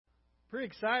Pretty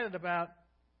excited about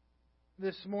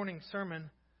this morning's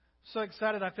sermon. So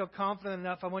excited I feel confident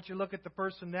enough. I want you to look at the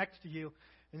person next to you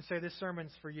and say, this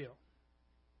sermon's for you.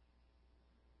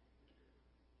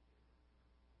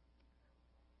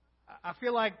 I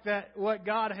feel like that what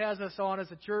God has us on as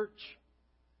a church,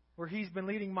 where He's been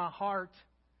leading my heart,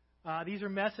 these are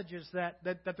messages that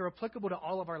they're applicable to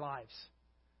all of our lives.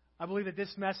 I believe that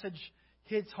this message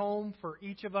hits home for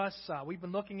each of us. We've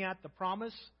been looking at the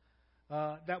promise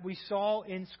that we saw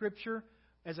in Scripture.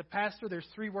 As a pastor, there's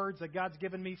three words that God's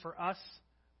given me for us,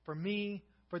 for me,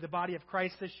 for the body of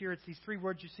Christ this year. It's these three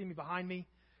words you see me behind me.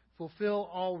 Fulfill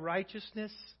all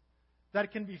righteousness.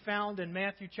 That can be found in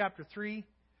Matthew chapter 3.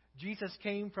 Jesus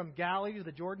came from Galilee to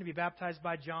the Jordan to be baptized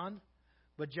by John.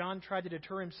 But John tried to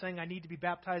deter him, saying, I need to be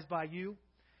baptized by you.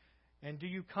 And do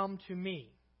you come to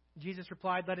me? Jesus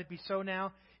replied, let it be so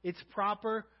now. It's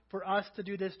proper for us to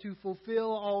do this, to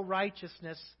fulfill all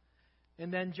righteousness.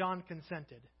 And then John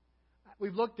consented.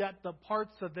 We've looked at the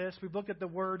parts of this. We've looked at the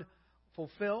word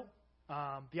fulfill,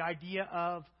 the idea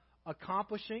of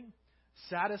accomplishing,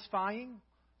 satisfying,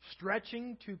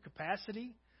 stretching to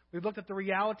capacity. We've looked at the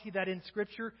reality that in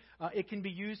Scripture it can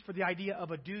be used for the idea of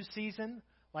a due season,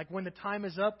 like when the time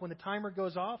is up, when the timer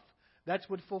goes off. That's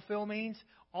what fulfill means.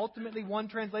 Ultimately, one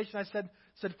translation I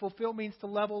said fulfill means to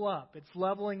level up. It's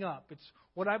leveling up. It's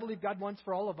what I believe God wants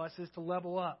for all of us is to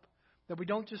level up. That we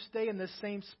don't just stay in this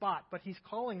same spot, but He's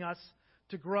calling us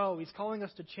to grow. He's calling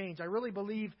us to change. I really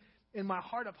believe in my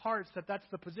heart of hearts that that's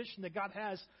the position that God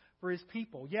has for His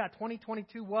people. Yeah,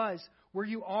 2022 was where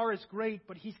you are is great,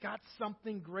 but He's got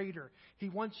something greater. He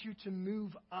wants you to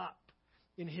move up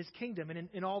in His kingdom and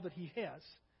in all that He has.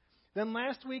 Then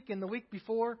last week and the week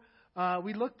before,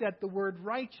 we looked at the word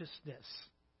righteousness.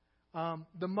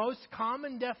 The most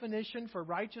common definition for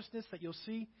righteousness that you'll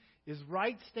see is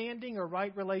right standing or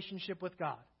right relationship with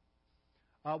God.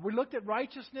 We looked at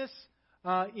righteousness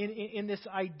in this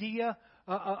idea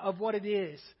of what it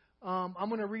is. I'm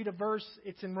going to read a verse.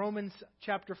 It's in Romans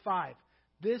chapter 5.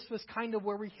 This was kind of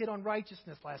where we hit on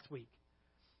righteousness last week,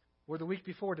 or the week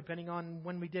before, depending on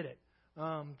when we did it,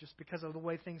 just because of the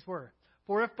way things were.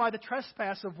 For if by the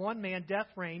trespass of one man death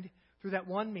reigned through that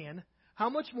one man, how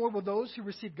much more will those who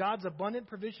receive God's abundant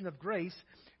provision of grace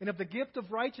and of the gift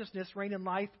of righteousness reign in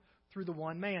life through the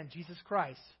one man, Jesus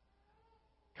Christ?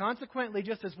 Consequently,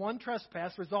 just as one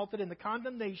trespass resulted in the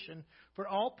condemnation for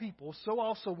all people, so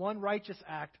also one righteous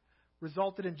act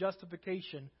resulted in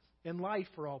justification in life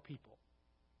for all people.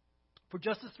 For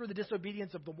just as through the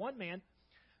disobedience of the one man,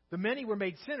 the many were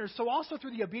made sinners, so also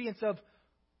through the obedience of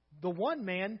the one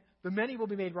man, the many will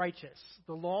be made righteous.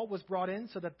 The law was brought in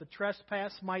so that the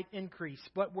trespass might increase.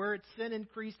 But where its sin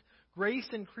increased, grace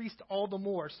increased all the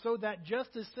more, so that just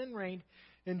as sin reigned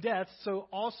in death, so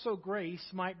also grace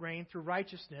might reign through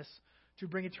righteousness to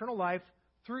bring eternal life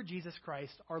through Jesus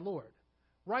Christ our Lord.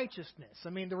 Righteousness.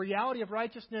 I mean, the reality of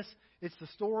righteousness, it's the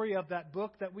story of that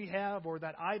book that we have, or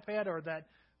that iPad, or that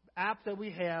app that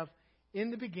we have. In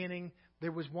the beginning,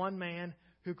 there was one man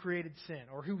who created sin,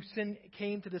 or who sin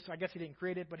came to this. I guess he didn't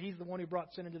create it, but he's the one who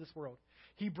brought sin into this world.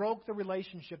 He broke the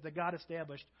relationship that God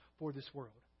established for this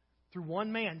world. Through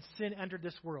one man, sin entered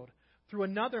this world. Through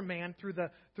another man, through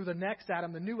the next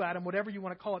Adam, the new Adam, whatever you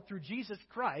want to call it, through Jesus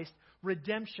Christ,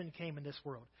 redemption came in this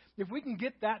world. If we can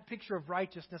get that picture of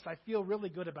righteousness, I feel really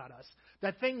good about us.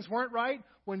 That things weren't right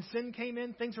when sin came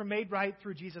in, things were made right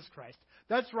through Jesus Christ.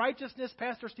 That's righteousness.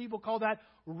 Pastor Steve will call that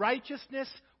righteousness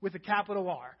with a capital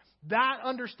R. That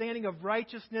understanding of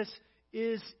righteousness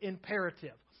is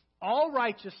imperative. All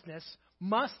righteousness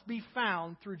must be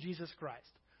found through Jesus Christ.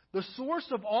 The source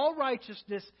of all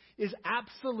righteousness is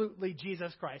absolutely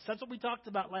Jesus Christ. That's what we talked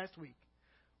about last week.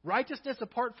 Righteousness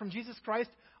apart from Jesus Christ,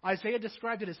 Isaiah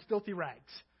described it as filthy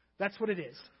rags. That's what it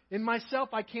is. In myself,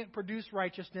 I can't produce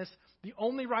righteousness. The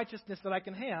only righteousness that I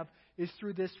can have is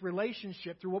through this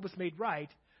relationship, through what was made right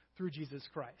through Jesus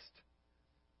Christ.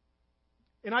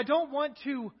 And I don't want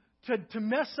to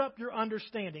mess up your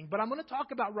understanding, but I'm going to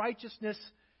talk about righteousness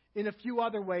in a few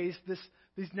other ways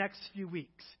these next few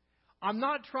weeks. I'm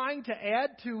not trying to add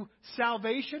to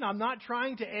salvation. I'm not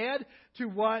trying to add to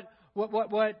what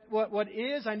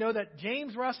is. I know that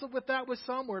James wrestled with that with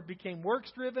some, where it became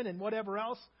works-driven and whatever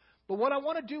else. But what I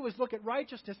want to do is look at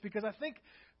righteousness, because I think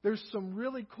there's some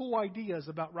really cool ideas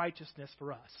about righteousness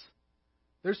for us.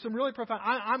 There's some really profound.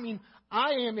 I mean,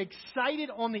 I am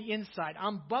excited on the inside.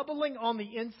 I'm bubbling on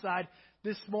the inside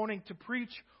this morning to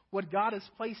preach what God has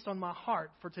placed on my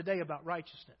heart for today about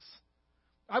righteousness.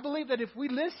 I believe that if we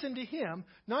listen to Him,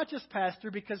 not just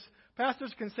pastor, because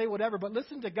pastors can say whatever, but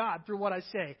listen to God through what I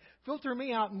say. Filter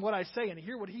me out in what I say and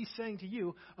hear what He's saying to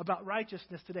you about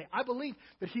righteousness today. I believe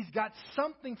that He's got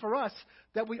something for us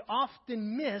that we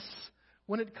often miss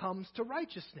when it comes to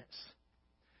righteousness.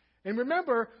 And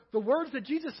remember, the words that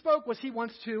Jesus spoke was He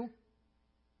wants to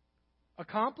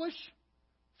accomplish,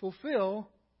 fulfill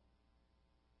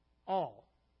all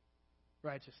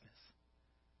righteousness.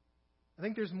 I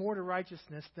think there's more to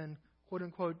righteousness than, quote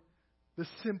unquote, the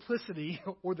simplicity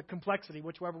or the complexity,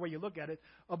 whichever way you look at it,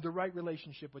 of the right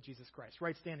relationship with Jesus Christ,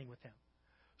 right standing with Him.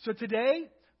 So today,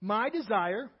 my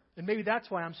desire, and maybe that's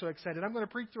why I'm so excited, I'm going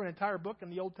to preach through an entire book in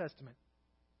the Old Testament.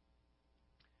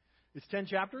 It's 10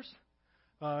 chapters.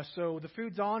 So the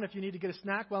food's on. If you need to get a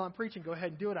snack while I'm preaching, go ahead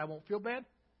and do it. I won't feel bad.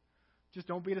 Just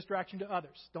don't be a distraction to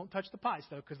others. Don't touch the pies,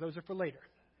 though, because those are for later.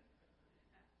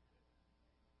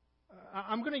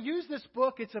 I'm going to use this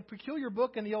book. It's a peculiar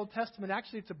book in the Old Testament.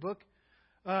 Actually, it's a book,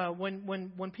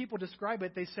 when people describe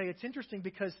it, they say it's interesting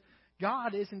because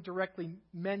God isn't directly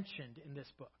mentioned in this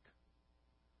book.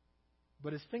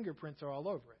 But His fingerprints are all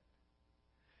over it.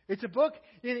 It's a book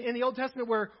in the Old Testament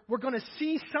where we're going to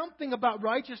see something about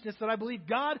righteousness that I believe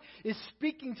God is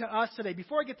speaking to us today.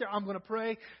 Before I get there, I'm going to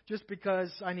pray just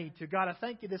because I need to. God, I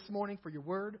thank You this morning for Your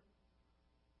word.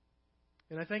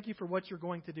 And I thank You for what You're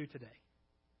going to do today.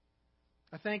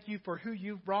 I thank You for who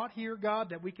You've brought here, God,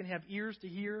 that we can have ears to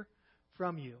hear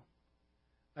from You.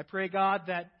 I pray, God,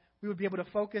 that we would be able to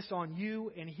focus on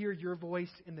You and hear Your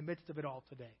voice in the midst of it all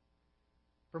today.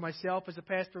 For myself as a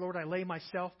pastor, Lord, I lay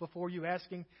myself before You,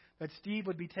 asking that Steve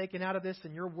would be taken out of this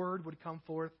and Your word would come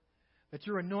forth, that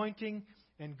Your anointing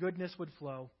and goodness would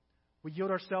flow. We yield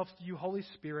ourselves to You, Holy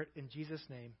Spirit, in Jesus'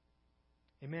 name.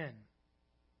 Amen.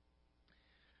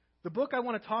 The book I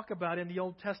want to talk about in the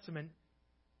Old Testament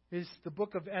is the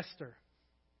book of Esther.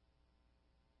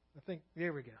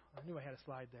 There we go. I knew I had a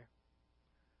slide there.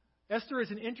 Esther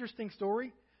is an interesting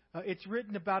story. It's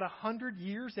written about 100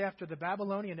 years after the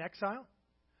Babylonian exile.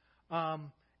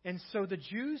 And so the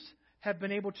Jews have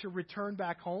been able to return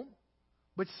back home.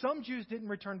 But some Jews didn't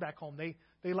return back home.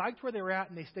 They liked where they were at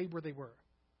and they stayed where they were.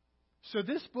 So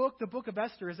this book, the book of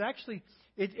Esther, is actually,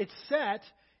 it's set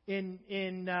in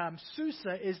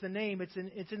Susa is the name. It's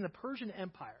in the Persian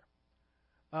Empire.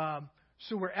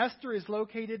 So where Esther is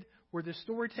located, where the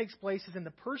story takes place, is in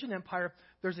the Persian Empire.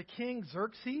 There's a king,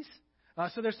 Xerxes.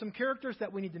 So there's some characters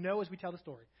that we need to know as we tell the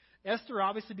story. Esther,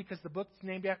 obviously, because the book's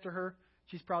named after her,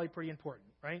 she's probably pretty important,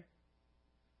 right?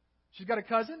 She's got a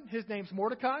cousin. His name's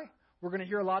Mordecai. We're going to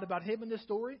hear a lot about him in this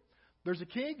story. There's a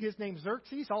king. His name's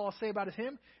Xerxes. All I'll say about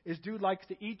him is dude likes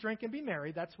to eat, drink, and be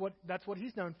merry. That's what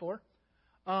he's known for.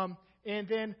 And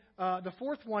then the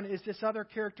fourth one is this other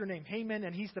character named Haman,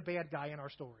 and he's the bad guy in our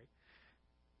story.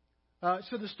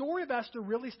 So the story of Esther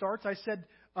really starts, I said,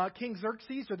 King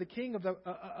Xerxes, or the king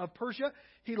of Persia,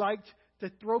 he liked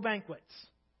to throw banquets.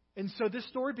 And so this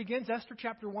story begins, Esther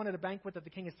chapter 1, at a banquet that the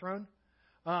king has thrown.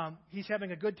 He's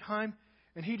having a good time,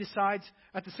 and he decides,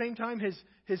 at the same time,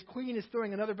 his queen is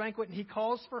throwing another banquet, and he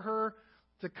calls for her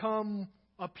to come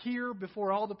appear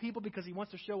before all the people because he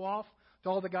wants to show off to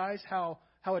all the guys how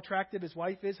attractive his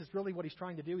wife is really what he's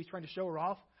trying to do. He's trying to show her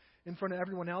off in front of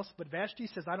everyone else. But Vashti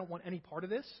says, I don't want any part of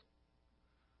this.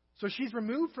 So she's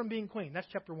removed from being queen. That's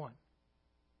chapter 1.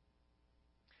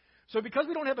 So because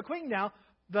we don't have a queen now,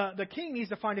 the king needs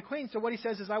to find a queen. So what he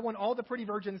says is, I want all the pretty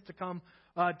virgins to come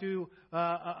do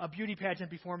a beauty pageant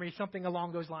before me. Something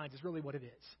along those lines is really what it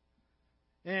is.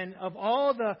 And of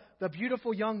all the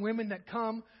beautiful young women that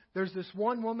come, there's this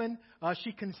one woman.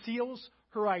 She conceals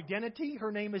her identity.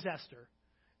 Her name is Esther.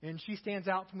 And she stands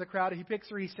out from the crowd. And he picks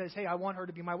her. He says, hey, I want her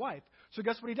to be my wife. So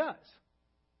guess what he does?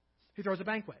 He throws a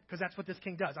banquet, because that's what this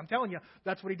king does. I'm telling you,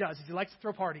 that's what he does. He likes to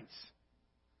throw parties.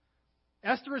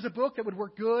 Esther is a book that would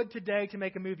work good today to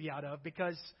make a movie out of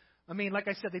because, like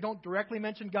I said, they don't directly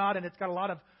mention God, and it's got a lot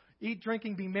of eat,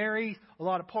 drinking, be merry, a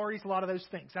lot of parties, a lot of those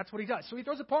things. That's what he does. So he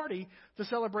throws a party to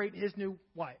celebrate his new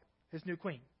wife, his new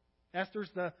queen. Esther's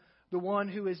the one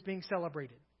who is being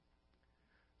celebrated.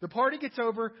 The party gets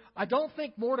over. I don't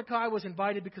think Mordecai was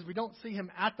invited because we don't see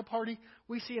him at the party.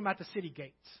 We see him at the city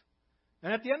gates.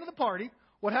 And at the end of the party,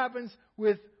 what happens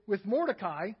with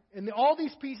Mordecai, and all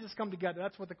these pieces come together.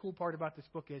 That's what the cool part about this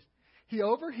book is. He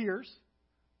overhears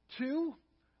two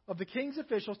of the king's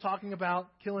officials talking about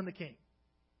killing the king.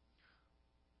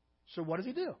 So what does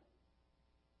he do?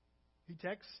 He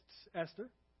texts Esther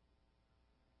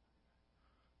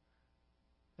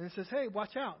and says, hey,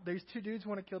 watch out. These two dudes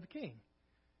want to kill the king.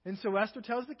 And so Esther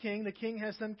tells the king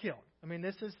has them killed.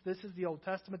 This is the Old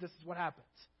Testament. This is what happens.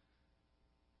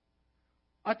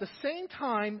 at the same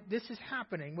time this is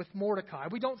happening with Mordecai,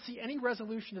 we don't see any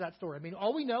resolution to that story. I mean,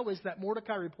 all we know is that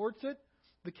Mordecai reports it.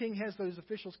 The king has those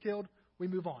officials killed. We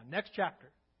move on. Next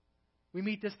chapter. We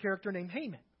meet this character named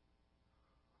Haman.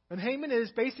 And Haman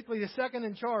is basically the second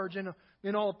in charge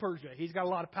in all of Persia. He's got a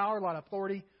lot of power, a lot of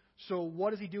authority. So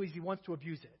what does he do? He wants to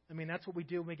abuse it. I mean, that's what we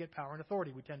do when we get power and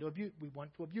authority. We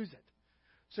want to abuse it.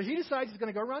 So he decides he's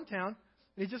going to go around town,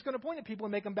 and he's just going to point at people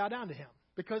and make them bow down to him.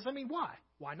 Because, I mean, why?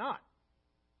 Why not?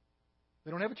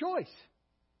 They don't have a choice.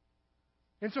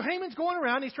 And so Haman's going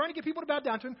around. He's trying to get people to bow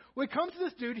down to him. Well, he comes to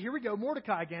this dude. Here we go,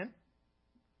 Mordecai again.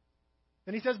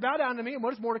 And he says, bow down to me. And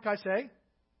what does Mordecai say?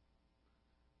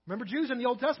 Remember, Jews in the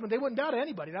Old Testament, they wouldn't bow to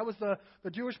anybody. That was the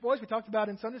Jewish boys we talked about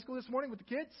in Sunday school this morning with the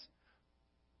kids.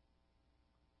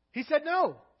 He said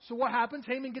no. So what happens?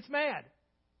 Haman gets mad.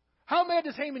 How mad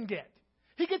does Haman get?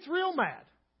 He gets real mad.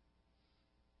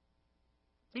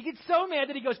 He gets so mad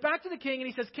that he goes back to the king and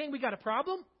he says, King, we got a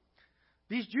problem.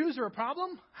 These Jews are a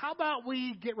problem. How about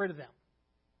we get rid of them?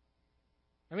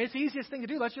 I mean, it's the easiest thing to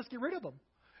do. Let's just get rid of them.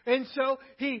 And so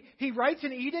he writes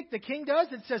an edict, the king does.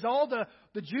 It says all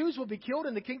the Jews will be killed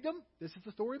in the kingdom. This is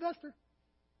the story of Esther.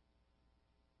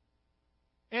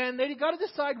 And they got to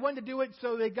decide when to do it,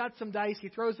 so they got some dice. He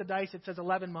throws the dice. It says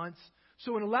 11 months.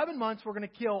 So in 11 months, we're going to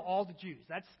kill all the Jews.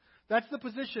 That's the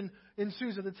position in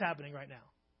Susa that's happening right now.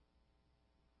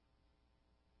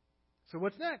 So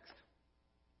what's next?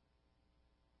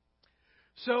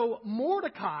 So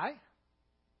Mordecai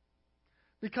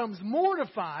becomes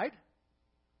mortified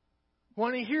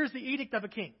when he hears the edict of a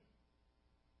king.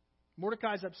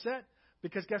 Mordecai's upset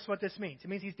because guess what this means? It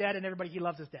means he's dead and everybody he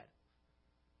loves is dead.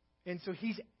 And so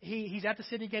he's at the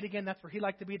city gate again. That's where he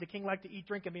liked to be. The king liked to eat,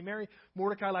 drink, and be merry.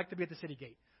 Mordecai liked to be at the city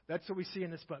gate. That's what we see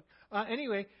in this book.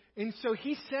 Anyway, and so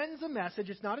he sends a message.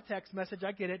 It's not a text message.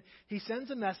 I get it. He sends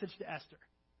a message to Esther.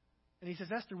 And he says,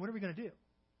 Esther, what are we going to do?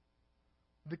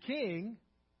 The king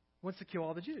wants to kill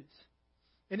all the Jews.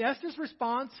 And Esther's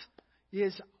response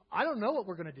is, I don't know what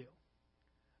we're going to do.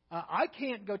 I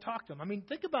can't go talk to him. I mean,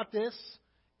 think about this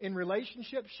in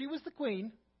relationship. She was the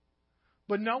queen,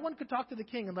 but no one could talk to the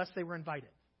king unless they were invited.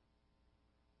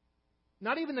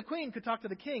 Not even the queen could talk to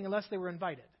the king unless they were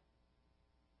invited.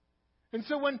 And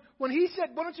so when he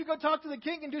said, why don't you go talk to the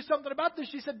king and do something about this,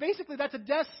 she said, basically, that's a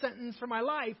death sentence for my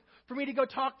life for me to go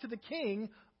talk to the king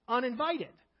uninvited.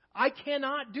 I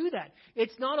cannot do that.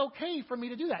 It's not okay for me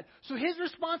to do that. So his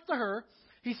response to her,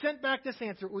 he sent back this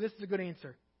answer. Oh, this is a good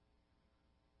answer.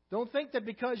 Don't think that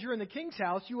because you're in the king's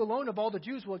house, you alone of all the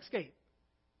Jews will escape.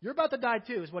 You're about to die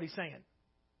too, is what he's saying.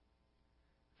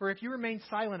 For if you remain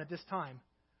silent at this time,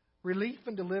 relief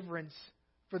and deliverance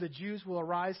for the Jews will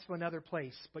arise from another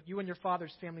place, but you and your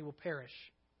father's family will perish.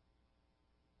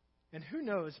 And who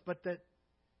knows but that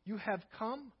you have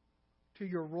come to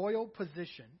your royal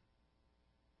position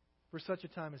for such a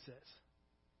time as this.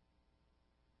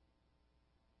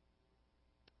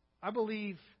 I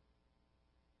believe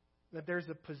that there's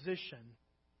a position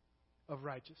of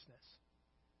righteousness.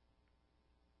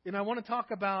 And I want to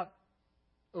talk about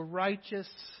a righteous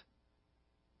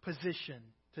position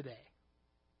today.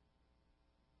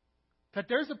 That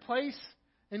there's a place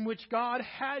in which God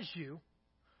has you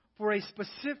for a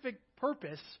specific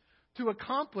purpose to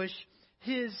accomplish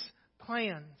His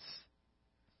plans.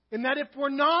 And that if we're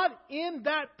not in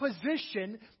that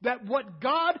position, that what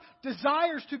God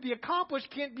desires to be accomplished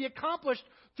can't be accomplished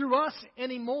through us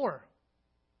anymore.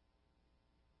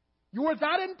 You're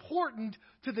that important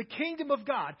to the kingdom of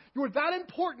God. You're that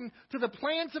important to the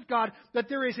plans of God that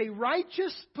there is a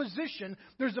righteous position.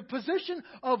 There's a position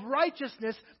of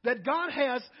righteousness that God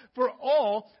has for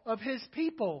all of His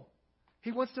people.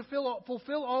 He wants to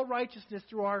fulfill all righteousness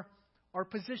through our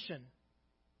position.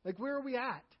 Like, where are we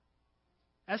at?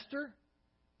 Esther,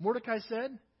 Mordecai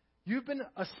said, you've been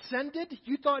ascended.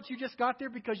 You thought you just got there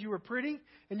because you were pretty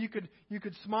and you could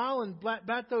smile and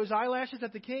bat those eyelashes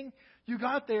at the king. You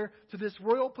got there to this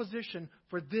royal position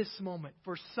for this moment,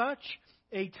 for such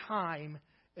a time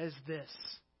as this.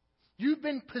 You've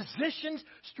been positioned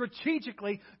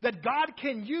strategically that God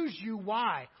can use you.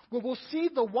 Why? Well, we'll see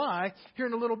the why here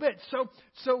in a little bit.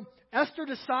 So Esther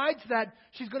decides that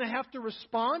she's going to have to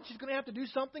respond. She's going to have to do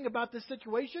something about this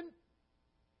situation.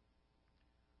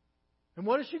 And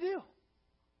what does she do?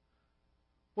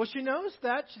 Well, she knows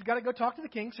that she's got to go talk to the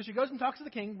king. So she goes and talks to the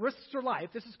king, risks her life.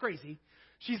 This is crazy.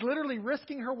 She's literally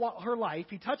risking her life.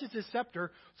 He touches his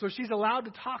scepter, so she's allowed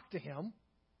to talk to him.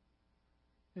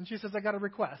 And she says, I got a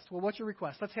request. Well, what's your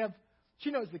request? She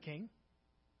knows the king.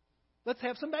 Let's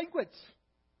have some banquets.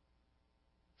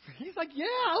 He's like, yeah,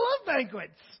 I love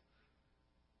banquets.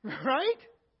 Right?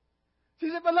 She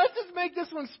said, but let's just make this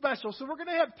one special. So we're going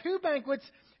to have 2 banquets,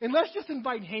 and let's just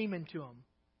invite Haman to them.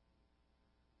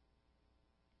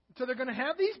 So they're going to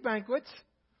have these banquets,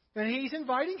 and he's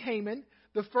inviting Haman.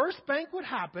 The first banquet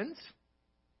happens,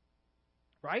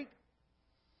 right?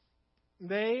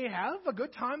 They have a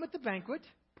good time at the banquet,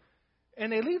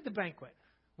 and they leave the banquet.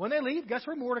 When they leave, guess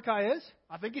where Mordecai is?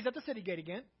 I think he's at the city gate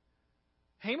again.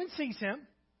 Haman sees him,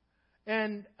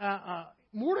 and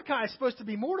Mordecai is supposed to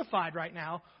be mortified right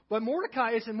now, but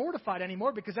Mordecai isn't mortified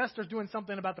anymore because Esther's doing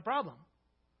something about the problem.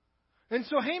 And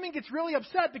so Haman gets really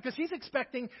upset because he's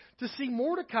expecting to see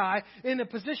Mordecai in a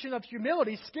position of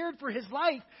humility, scared for his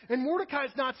life, and Mordecai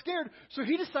is not scared, so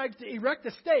he decides to erect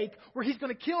a stake where he's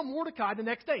going to kill Mordecai the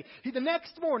next day. The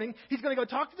next morning, he's going to go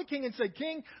talk to the king and say,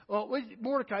 King,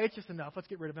 Mordecai, it's just enough. Let's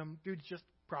get rid of him. Dude's just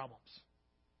problems.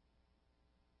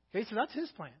 Okay, so that's his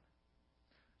plan.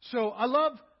 So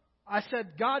I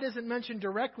said God isn't mentioned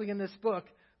directly in this book.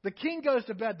 The king goes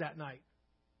to bed that night.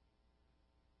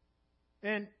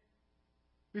 And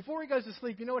before he goes to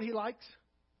sleep, you know what he likes?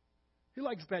 He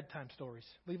likes bedtime stories.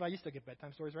 Levi used to get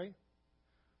bedtime stories, right?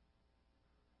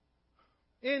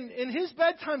 In his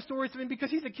bedtime stories,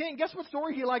 because he's a king, guess what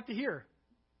story he liked to hear?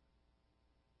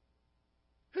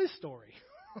 His story.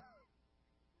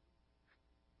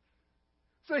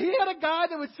 So he had a guy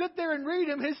that would sit there and read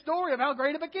him his story of how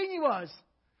great of a king he was.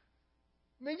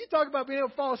 I mean, you talk about being able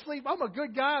to fall asleep. I'm a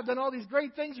good guy. I've done all these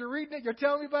great things. You're reading it. You're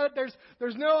telling me about it.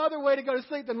 There's no other way to go to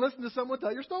sleep than listen to someone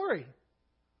tell your story.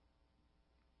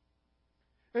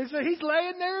 And so he's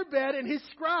laying there in bed, and his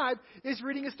scribe is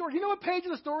reading his story. You know what page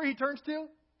of the story he turns to?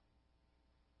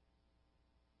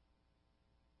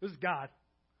 This is God.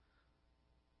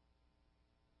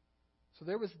 So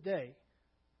there was a day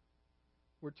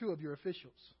where 2 of your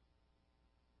officials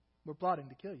were plotting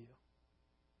to kill you.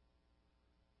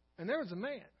 And there was a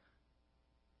man.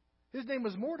 His name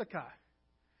was Mordecai.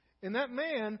 And that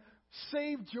man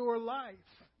saved your life.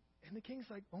 And the king's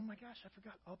like, oh my gosh, I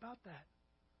forgot all about that.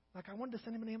 Like, I wanted to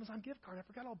send him an Amazon gift card. I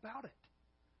forgot all about it.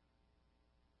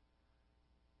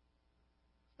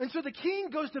 And so the king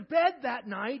goes to bed that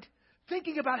night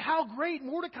thinking about how great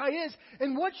Mordecai is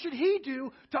and what should he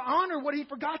do to honor what he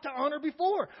forgot to honor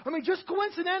before. I mean, just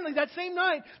coincidentally, that same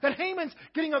night that Haman's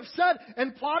getting upset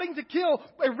and plotting to kill,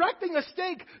 erecting a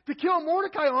stake to kill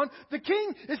Mordecai on, the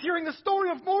king is hearing the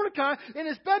story of Mordecai in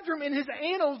his bedroom, in his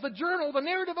annals, the journal, the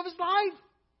narrative of his life.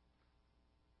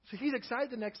 So he's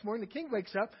excited the next morning. The king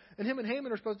wakes up, and him and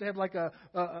Haman are supposed to have like a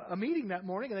meeting that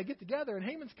morning, and they get together, and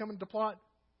Haman's coming to plot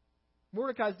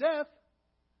Mordecai's death.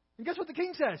 And guess what the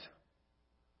king says?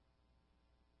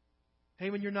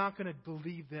 Haman, you're not going to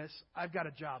believe this. I've got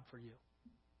a job for you.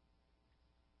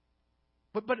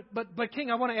 But King,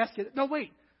 I want to ask you. No,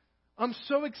 wait. I'm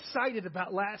so excited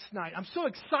about last night. I'm so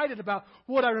excited about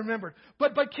what I remembered.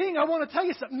 But King, I want to tell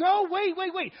you something. No, wait.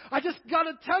 I just got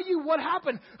to tell you what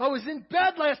happened. I was in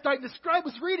bed last night, and the scribe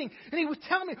was reading, and he was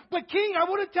telling me. But King, I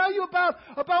want to tell you about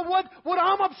what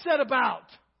I'm upset about.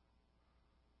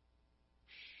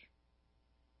 Shh.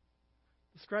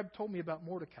 The scribe told me about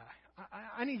Mordecai.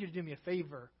 I need you to do me a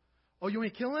favor. Oh, you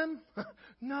want to kill him?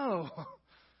 No.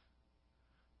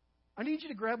 I need you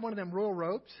to grab one of them royal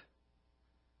robes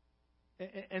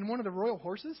and one of the royal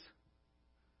horses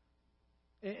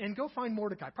and go find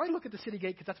Mordecai. Probably look at the city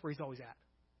gate because that's where he's always at.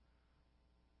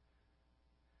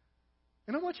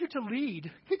 And I want you to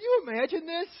lead. Can you imagine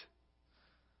this?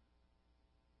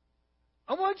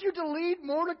 I want you to lead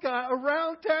Mordecai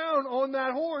around town on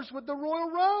that horse with the royal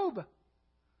robe.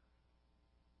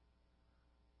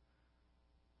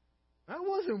 That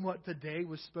wasn't what today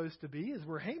was supposed to be, is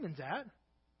where Haman's at.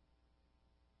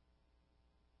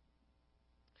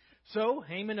 So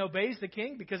Haman obeys the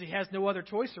king because he has no other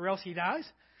choice or else he dies.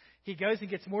 He goes and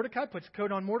gets Mordecai, puts a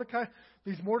coat on Mordecai,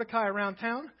 leads Mordecai around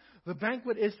town. The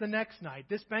banquet is the next night.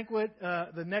 This banquet,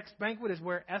 the next banquet is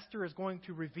where Esther is going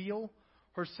to reveal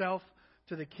herself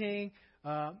to the king.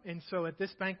 And so at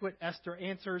this banquet, Esther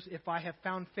answers, if I have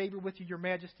found favor with you, your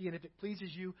majesty, and if it pleases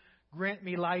you, grant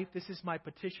me life. This is my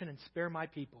petition, and spare my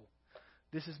people.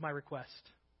 This is my request.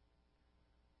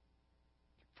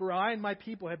 For I and my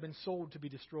people have been sold to be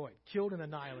destroyed, killed and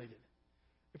annihilated.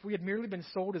 If we had merely been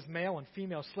sold as male and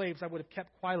female slaves, I would have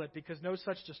kept quiet, because no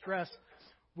such distress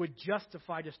would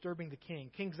justify disturbing the king.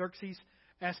 King Xerxes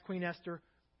asked Queen Esther,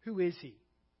 who is he?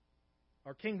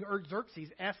 Or King Xerxes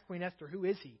asked Queen Esther, who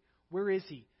is he? Where is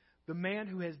he? The man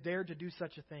who has dared to do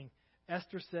such a thing.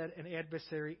 Esther said, an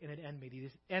adversary and an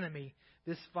enemy,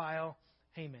 this vile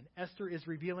Haman. Esther is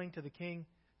revealing to the king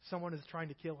someone is trying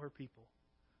to kill her people.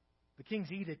 The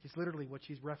king's edict is literally what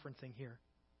she's referencing here.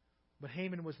 But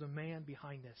Haman was the man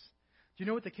behind this. Do you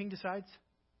know what the king decides?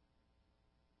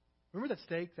 Remember that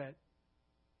stake that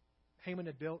Haman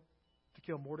had built to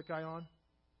kill Mordecai on?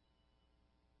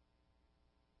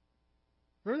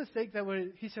 Remember the stake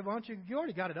that he said, why don't you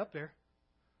already got it up there.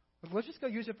 But let's just go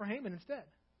use it for Haman instead.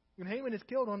 When Haman is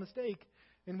killed on the stake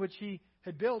in which he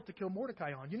had built to kill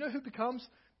Mordecai on. You know who becomes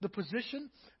the position,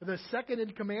 the second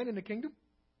in command in the kingdom?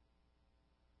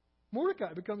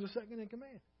 Mordecai becomes the second in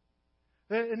command.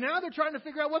 And now they're trying to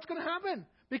figure out what's going to happen.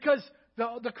 Because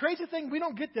the crazy thing, we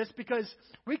don't get this because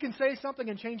we can say something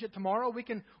and change it tomorrow. We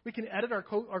can edit our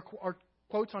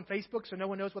quotes on Facebook so no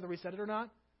one knows whether we said it or not.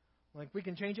 Like we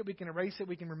can change it, we can erase it,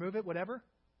 we can remove it, whatever.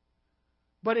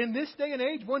 But in this day and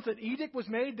age, once an edict was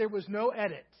made, there was no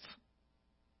edits.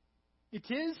 It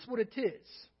is what it is.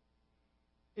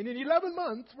 And in 11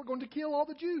 months, we're going to kill all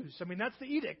the Jews. I mean, that's the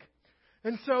edict.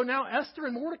 And so now Esther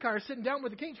and Mordecai are sitting down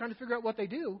with the king trying to figure out what they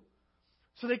do.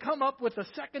 So they come up with a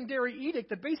secondary edict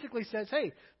that basically says,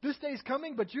 hey, this day's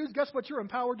coming, but Jews, guess what you're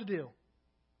empowered to do?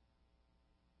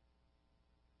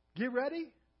 Get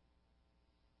ready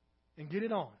and get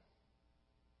it on.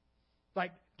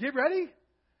 Like, get ready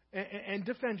and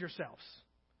defend yourselves.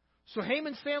 So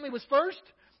Haman's family was first,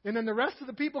 and then the rest of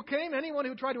the people came. Anyone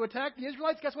who tried to attack the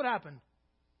Israelites, guess what happened?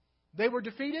 They were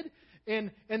defeated,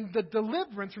 and the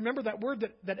deliverance, remember that word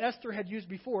that Esther had used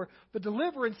before, the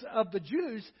deliverance of the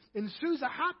Jews in Susa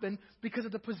happened because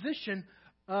of the position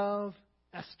of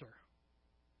Esther.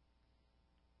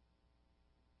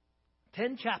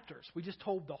 10 chapters. We just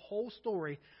told the whole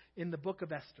story in the book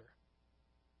of Esther.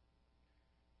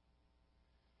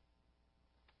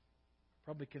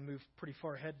 Probably can move pretty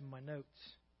far ahead in my notes.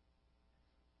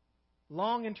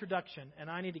 Long introduction, and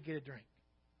I need to get a drink.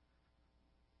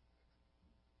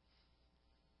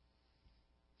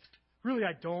 Really,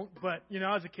 I don't, but, you know,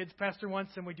 I was a kids pastor once,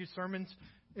 and we do sermons,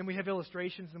 and we have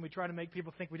illustrations, and we try to make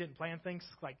people think we didn't plan things,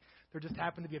 like there just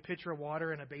happened to be a pitcher of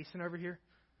water and a basin over here.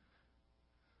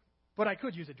 But I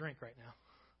could use a drink right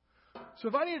now. So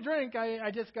if I need a drink,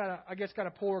 I just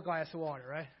gotta pour a glass of water,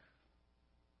 right?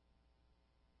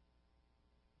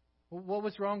 Well, what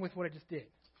was wrong with what I just did?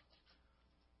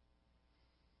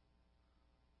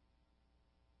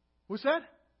 What's that?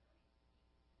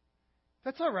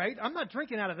 That's all right. I'm not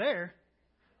drinking out of there.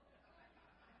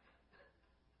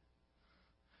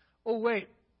 Oh, wait.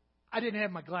 I didn't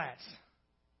have my glass.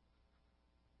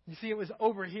 You see, it was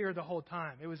over here the whole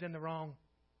time. It was in the wrong.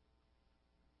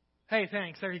 Hey,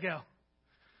 thanks. There you go.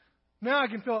 Now I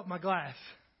can fill up my glass.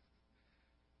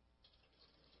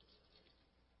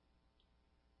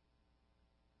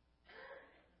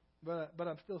 But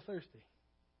I'm still thirsty.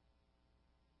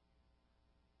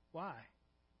 Why?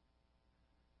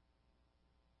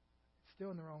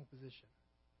 Still in the wrong position.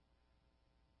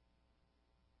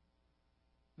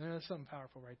 There's something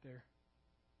powerful right there.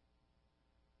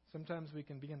 Sometimes we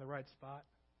can be in the right spot,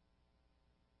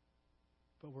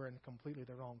 but we're in completely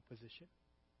the wrong position.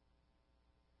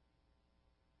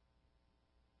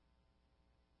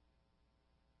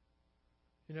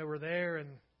 You know, we're there and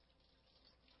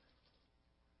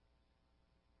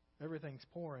everything's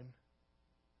pouring,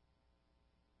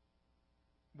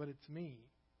 but it's me.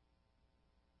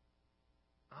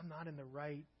 I'm not in the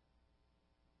right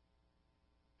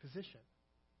position.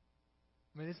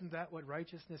 I mean, isn't that what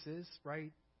righteousness is?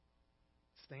 Right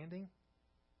standing?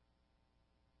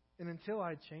 And until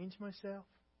I change myself,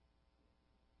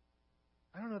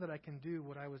 I don't know that I can do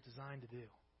what I was designed to do.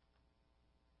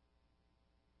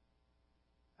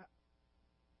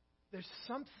 There's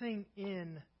something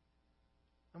in,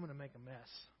 I'm going to make a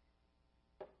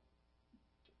mess.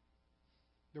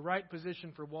 The right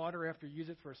position for water after you use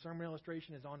it for a sermon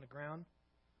illustration is on the ground.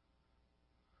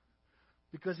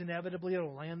 Because inevitably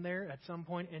it'll land there at some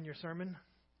point in your sermon.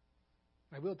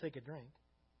 I will take a drink.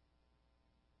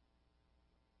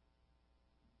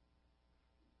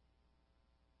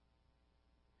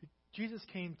 Jesus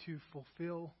came to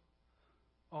fulfill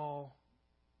all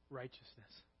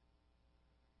righteousness.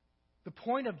 The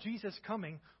point of Jesus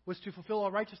coming was to fulfill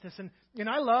all righteousness. And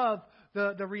I love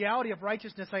the reality of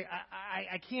righteousness.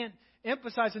 I can't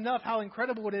emphasize enough how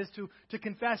incredible it is to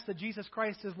confess that Jesus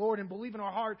Christ is Lord and believe in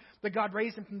our heart that God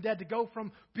raised Him from the dead, to go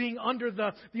from being under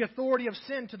the authority of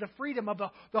sin to the freedom of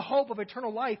the hope of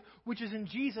eternal life, which is in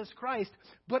Jesus Christ.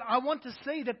 But I want to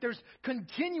say that there's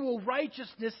continual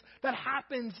righteousness that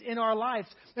happens in our lives.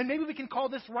 And maybe we can call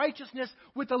this righteousness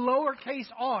with a lowercase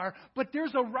r, but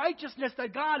there's a righteousness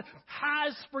that God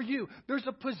has for you. There's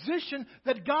a position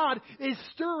that God is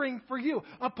stirring for you,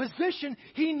 a position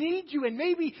He needs you in.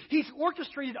 Maybe He's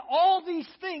orchestrated all these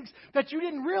things that you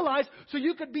didn't realize so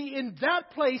you could be in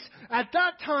that place at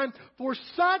that time for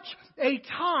such a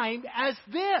time as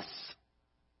this.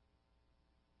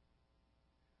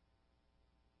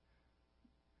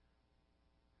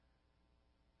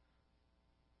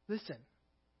 Listen,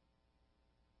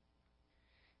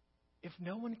 if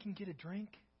no one can get a drink,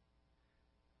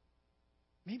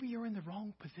 maybe you're in the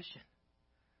wrong position.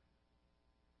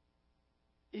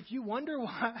 If you wonder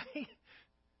why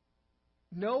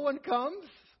no one comes,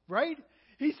 right?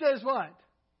 He says what?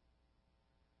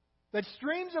 That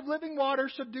streams of living water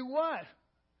should do what?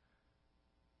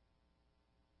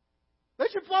 They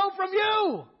should flow from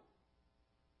you.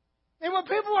 And when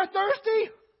people are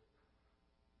thirsty,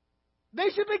 they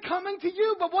should be coming to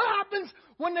you. But what happens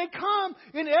when they come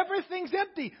and everything's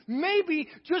empty? Maybe,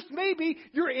 just maybe,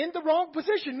 you're in the wrong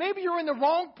position. Maybe you're in the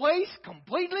wrong place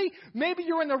completely. Maybe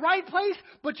you're in the right place,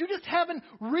 but you just haven't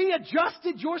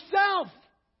readjusted yourself.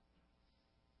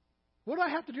 What do I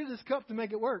have to do to this cup to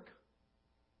make it work?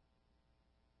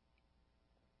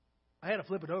 I had to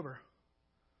flip it over.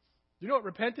 You know what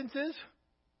repentance is?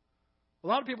 A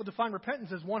lot of people define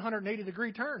repentance as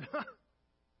 180-degree turn.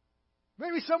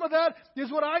 Maybe some of that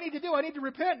is what I need to do. I need to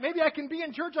repent. Maybe I can be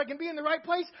in church. I can be in the right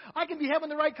place. I can be having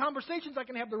the right conversations. I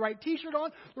can have the right T-shirt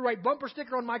on, the right bumper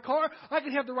sticker on my car. I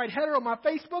can have the right header on my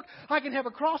Facebook. I can have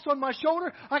a cross on my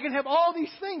shoulder. I can have all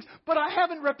these things. But I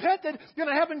haven't repented, and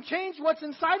I haven't changed what's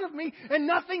inside of me, and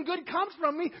nothing good comes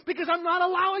from me because I'm not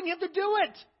allowing Him to do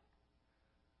it.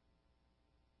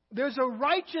 There's a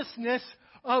righteousness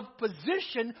of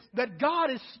position that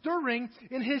God is stirring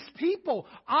in His people.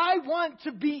 I want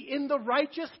to be in the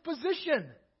righteous position.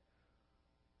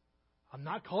 I'm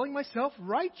not calling myself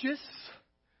righteous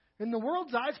in the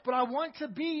world's eyes, but I want to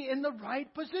be in the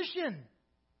right position.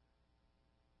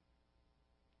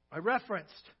 I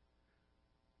referenced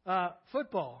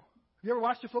football. Have you ever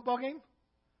watched a football game?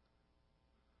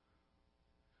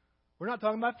 We're not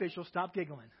talking about officials. Stop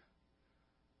giggling.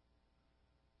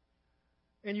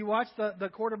 And you watch the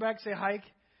quarterback say hike,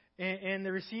 and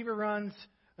the receiver runs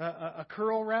a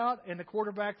curl route, and the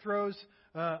quarterback throws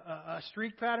a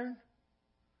streak pattern.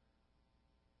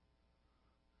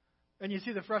 And you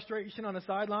see the frustration on the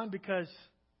sideline because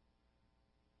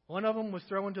one of them was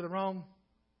throwing to the wrong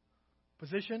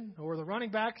position, or the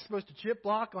running back is supposed to chip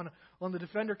block on the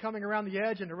defender coming around the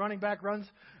edge, and the running back runs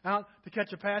out to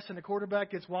catch a pass, and the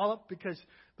quarterback gets walloped because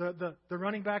the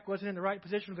running back wasn't in the right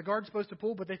position. The guard's supposed to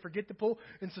pull, but they forget to pull,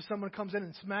 and so someone comes in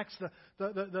and smacks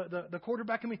the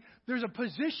quarterback. I mean, there's a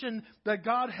position that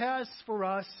God has for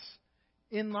us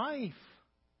in life.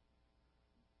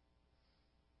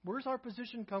 Where's our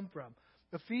position come from?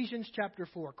 Ephesians chapter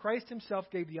 4. Christ Himself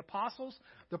gave the apostles,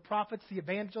 the prophets, the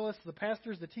evangelists, the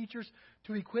pastors, the teachers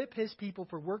to equip His people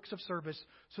for works of service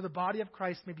so the body of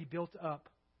Christ may be built up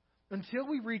until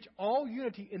we reach all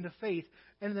unity in the faith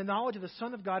and in the knowledge of the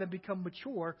Son of God and become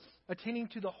mature, attaining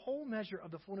to the whole measure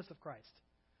of the fullness of Christ.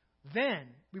 Then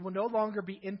we will no longer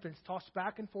be infants tossed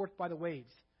back and forth by the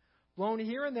waves, blown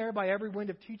here and there by every wind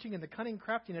of teaching and the cunning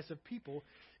craftiness of people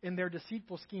in their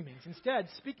deceitful schemings. Instead,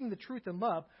 speaking the truth in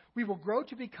love, we will grow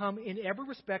to become in every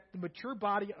respect the mature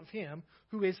body of Him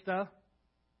who is the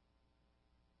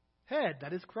head,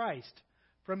 that is Christ.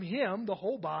 From Him, the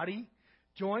whole body,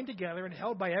 joined together and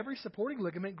held by every supporting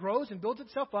ligament, grows and builds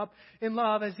itself up in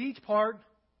love as each part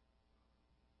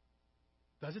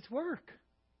does its work.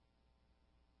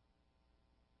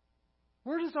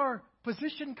 Where does our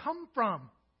position come from?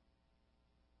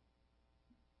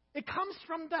 It comes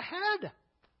from the head.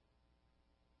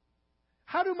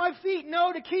 How do my feet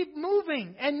know to keep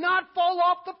moving and not fall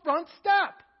off the front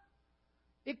step?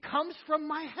 It comes from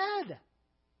my head.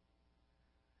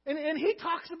 And he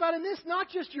talks about in this, not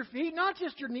just your feet, not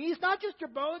just your knees, not just your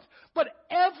bones, but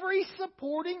every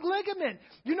supporting ligament.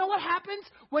 You know what happens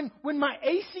when my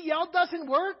ACL doesn't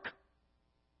work?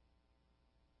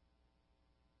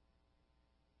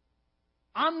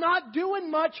 I'm not doing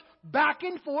much back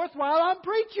and forth while I'm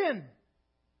preaching.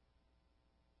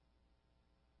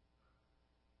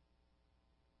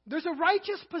 There's a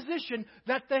righteous position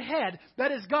that the head,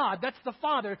 that is God, that's the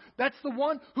Father, that's the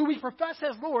one who we profess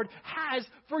as Lord, has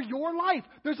for your life.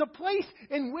 There's a place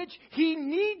in which He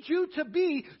needs you to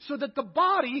be so that the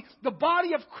body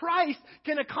of Christ,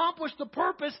 can accomplish the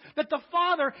purpose that the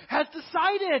Father has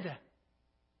decided.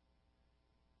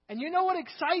 And you know what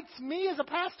excites me as a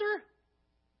pastor?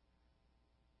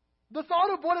 The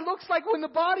thought of what it looks like when the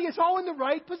body is all in the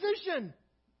right position.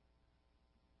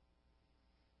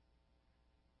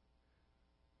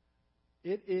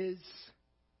 It is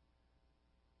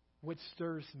what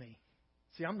stirs me.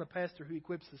 See, I'm the pastor who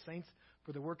equips the saints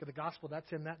for the work of the gospel.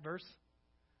 That's in that verse.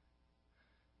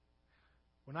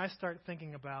 When I start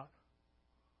thinking about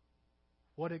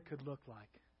what it could look like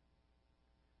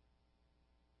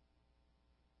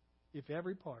if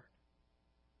every part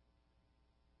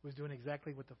was doing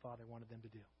exactly what the Father wanted them to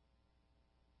do.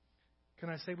 Can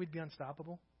I say we'd be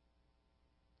unstoppable?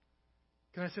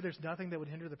 Can I say there's nothing that would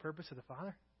hinder the purpose of the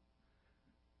Father?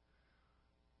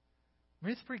 I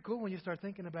mean, it's pretty cool when you start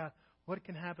thinking about what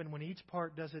can happen when each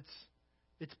part does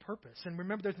its purpose. And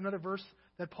remember, there's another verse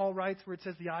that Paul writes where it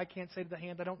says the eye can't say to the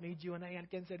hand, I don't need you, and the hand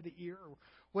can't say to the ear, or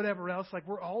whatever else. Like,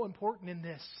 we're all important in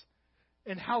this.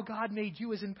 And how God made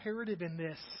you is imperative in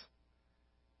this.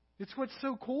 It's what's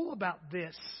so cool about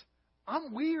this.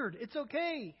 I'm weird. It's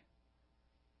okay.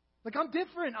 Like, I'm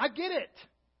different. I get it.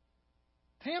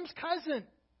 Tam's cousin,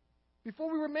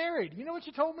 before we were married, you know what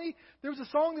she told me? There was a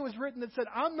song that was written that said,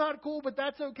 I'm not cool, but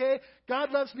that's okay. God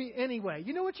loves me anyway.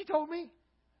 You know what she told me?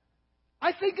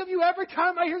 I think of you every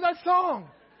time I hear that song.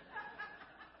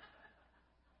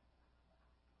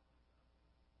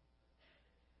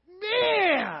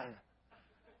 Man!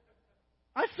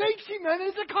 I think she meant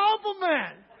it as a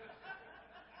compliment.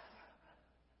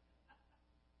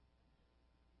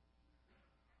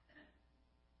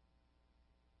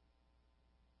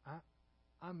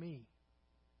 I'm me.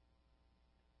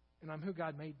 And I'm who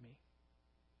God made me.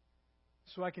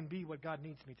 So I can be what God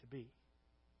needs me to be.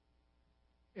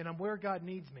 And I'm where God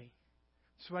needs me.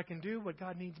 So I can do what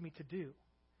God needs me to do.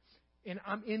 And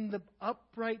I'm in the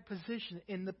upright position,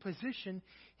 in the position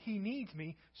He needs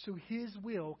me, so His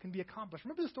will can be accomplished.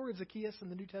 Remember the story of Zacchaeus in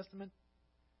the New Testament?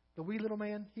 The wee little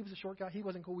man? He was a short guy. He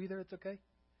wasn't cool either. It's okay.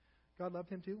 God loved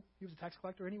him too. He was a tax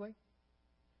collector anyway.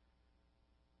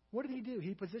 What did he do?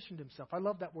 He positioned himself. I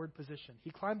love that word position. He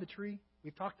climbed the tree.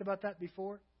 We've talked about that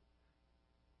before.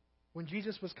 When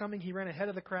Jesus was coming, he ran ahead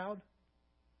of the crowd.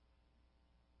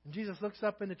 And Jesus looks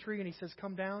up in the tree and he says,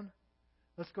 come down.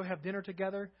 Let's go have dinner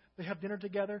together. They have dinner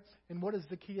together. And what does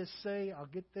Zacchaeus say? I'll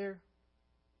get there.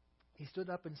 He stood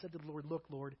up and said to the Lord, look,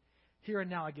 Lord, here and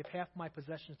now I give half my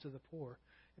possessions to the poor.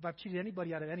 If I've cheated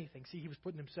anybody out of anything, see, he was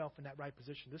putting himself in that right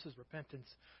position. This is repentance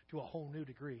to a whole new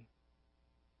degree.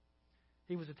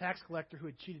 He was a tax collector who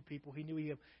had cheated people. He knew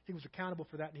he was accountable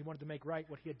for that, and he wanted to make right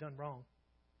what he had done wrong.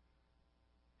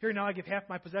 Here now I give half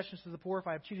my possessions to the poor. If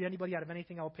I have cheated anybody out of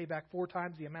anything, I will pay back 4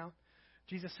 times the amount.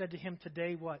 Jesus said to him,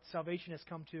 today what? Salvation has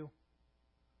come to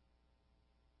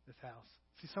this house.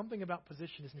 See, something about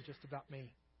position isn't just about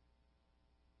me.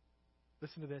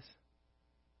 Listen to this.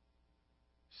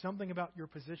 Something about your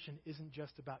position isn't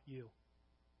just about you.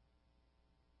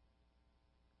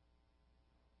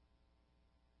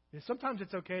 And sometimes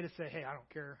it's okay to say, hey, I don't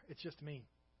care. It's just me.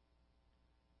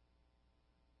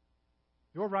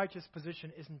 Your righteous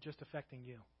position isn't just affecting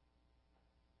you.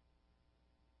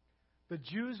 The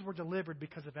Jews were delivered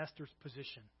because of Esther's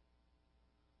position.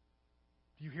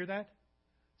 Do you hear that?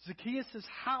 Zacchaeus'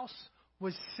 house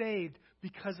was saved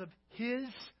because of his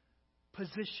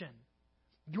position.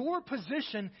 Your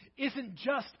position isn't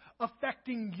just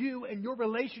affecting you and your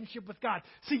relationship with God.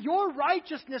 See, your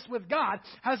righteousness with God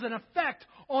has an effect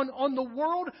on the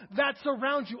world that's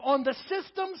around you, on the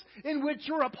systems in which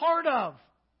you're a part of.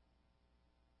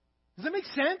 Does that make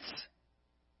sense?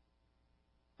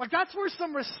 Like, that's where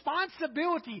some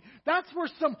responsibility, that's where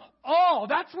some awe,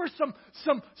 that's where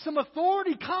some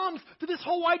authority comes to this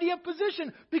whole idea of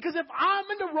position. Because if I'm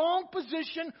in the wrong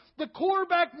position, the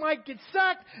quarterback might get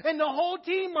sacked and the whole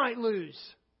team might lose.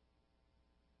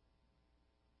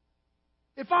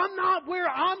 If I'm not where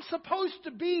I'm supposed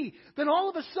to be, then all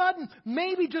of a sudden,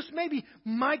 maybe, just maybe,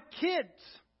 my kids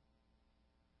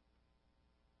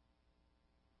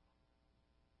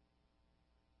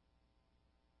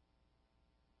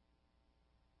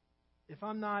if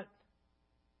I'm not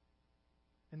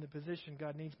in the position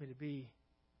God needs me to be,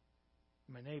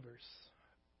 my neighbors,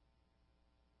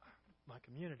 my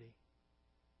community,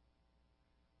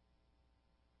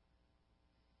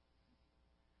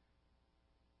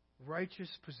 righteous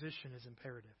position is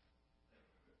imperative.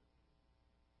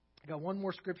 I got one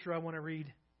more scripture I want to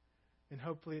read, and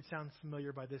hopefully it sounds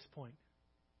familiar by this point.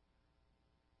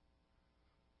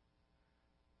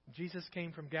 Jesus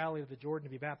came from Galilee to the Jordan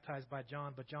to be baptized by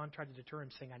John, but John tried to deter him,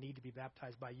 saying, I need to be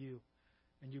baptized by you,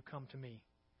 and you come to me.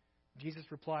 Jesus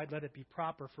replied, let it be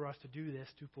proper for us to do this,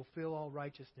 to fulfill all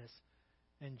righteousness.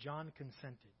 And John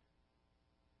consented.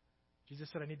 Jesus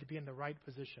said, I need to be in the right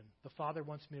position. The Father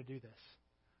wants me to do this.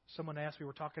 Someone asked, we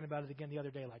were talking about it again the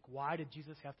other day, like, why did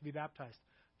Jesus have to be baptized?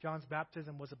 John's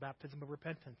baptism was a baptism of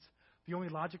repentance. The only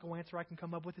logical answer I can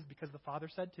come up with is because the Father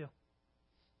said to.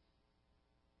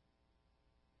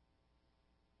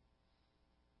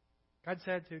 God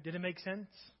said to. Did it make sense?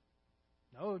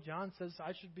 No, John says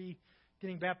I should be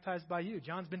getting baptized by you.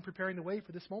 John's been preparing the way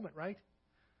for this moment, right?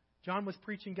 John was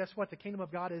preaching, guess what? The kingdom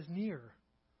of God is near.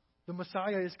 The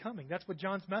Messiah is coming. That's what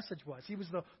John's message was. He was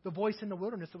the voice in the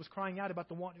wilderness that was crying out about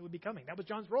the one who would be coming. That was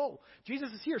John's role.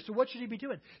 Jesus is here, so what should he be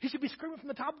doing? He should be screaming from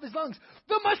the top of his lungs,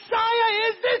 the Messiah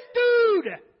is this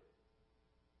dude!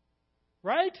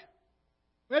 Right?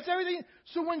 That's everything.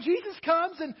 So when Jesus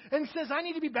comes and says, I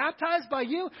need to be baptized by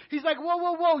you, he's like,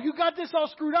 whoa, you got this all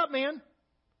screwed up, man.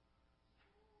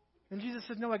 And Jesus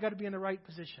says, no, I got to be in the right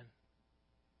position.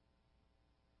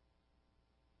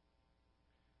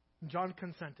 And John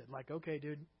consented, like, okay,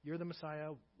 dude, you're the Messiah,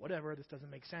 whatever, this doesn't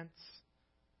make sense.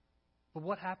 But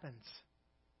what happens?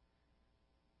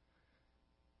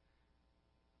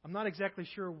 I'm not exactly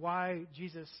sure why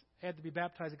Jesus had to be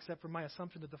baptized except for my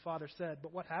assumption that the Father said.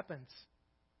 But what happens?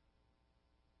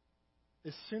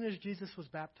 As soon as Jesus was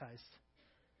baptized,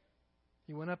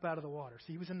 he went up out of the water.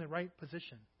 See, he was in the right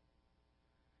position.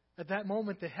 At that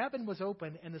moment, the heaven was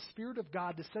open and the Spirit of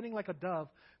God descending like a dove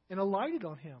and alighted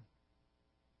on him.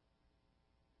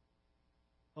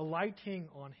 Alighting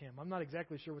on him. I'm not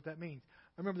exactly sure what that means.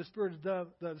 I remember the Spirit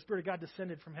of God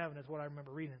descended from heaven is what I remember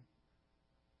reading.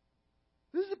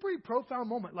 This is a pretty profound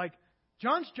moment. Like,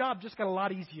 John's job just got a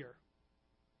lot easier.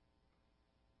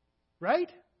 Right?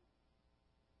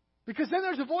 Because then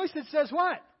there's a voice that says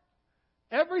what?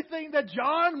 Everything that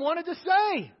John wanted to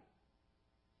say.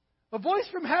 A voice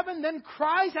from heaven then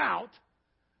cries out,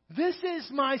 this is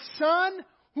my Son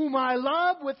whom I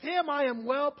love. With him I am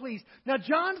well pleased. Now,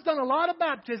 John's done a lot of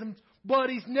baptisms, but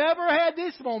he's never had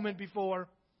this moment before.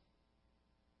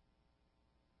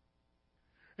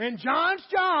 And John's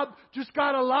job just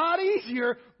got a lot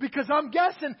easier because I'm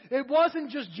guessing it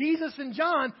wasn't just Jesus and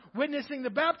John witnessing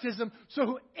the baptism.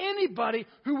 So anybody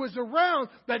who was around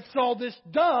that saw this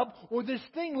dove or this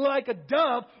thing like a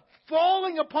dove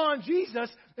falling upon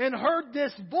Jesus and heard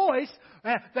this voice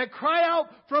that cried out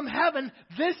from heaven,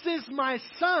 this is my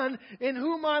Son in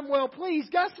whom I'm well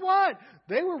pleased. Guess what?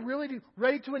 They were really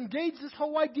ready to engage this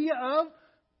whole idea of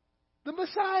the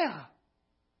Messiah.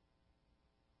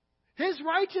 His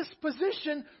righteous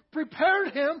position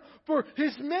prepared him for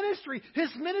his ministry.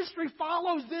 His ministry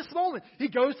follows this moment. He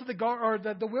goes to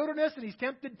the wilderness and he's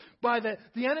tempted by the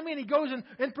enemy and he goes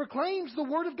and proclaims the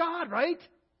word of God, right?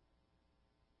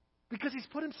 Because he's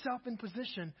put himself in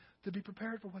position to be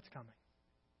prepared for what's coming.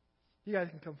 You guys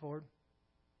can come forward.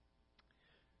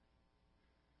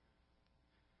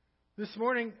 This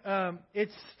morning,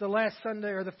 it's the last Sunday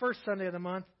or the first Sunday of the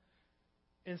month.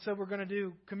 And so we're going to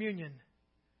do communion.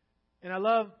 And I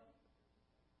love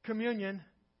communion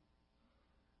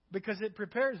because it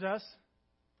prepares us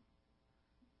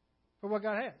for what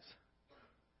God has.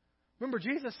 Remember,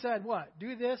 Jesus said what?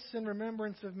 Do this in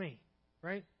remembrance of me,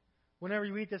 right? Whenever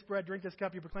you eat this bread, drink this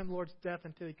cup, you proclaim the Lord's death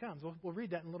until he comes. We'll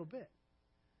read that in a little bit.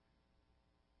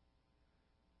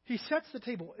 He sets the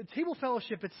table. Table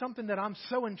fellowship, it's something that I'm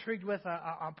so intrigued with.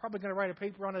 I'm probably going to write a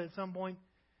paper on it at some point.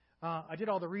 I did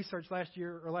all the research last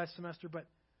year or last semester, but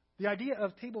the idea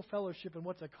of table fellowship and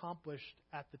what's accomplished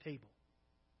at the table.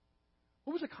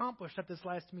 What was accomplished at this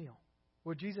last meal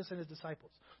with Jesus and his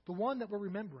disciples? The one that we're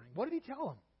remembering. What did he tell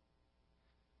them?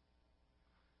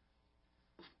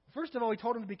 First of all, he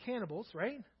told them to be cannibals,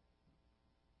 right?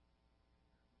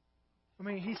 I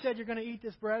mean, he said, you're going to eat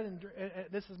this bread and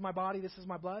this is my body, this is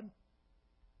my blood.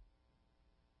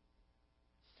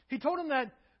 He told them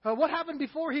that what happened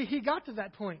before he got to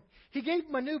that point? He gave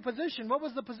them a new position. What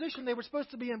was the position they were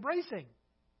supposed to be embracing?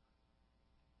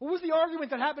 What was the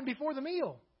argument that happened before the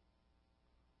meal?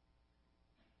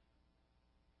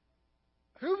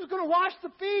 Who was going to wash the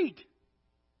feet?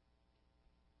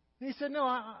 And he said, no,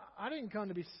 I didn't come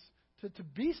to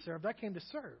be served. I came to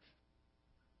serve.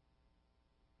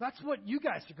 That's what you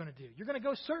guys are going to do. You're going to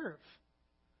go serve.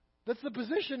 That's the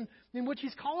position in which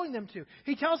he's calling them to.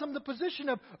 He tells them the position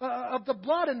of the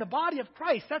blood and the body of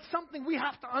Christ. That's something we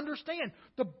have to understand.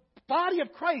 The body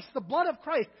of Christ, the blood of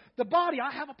Christ, the body,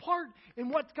 I have a part in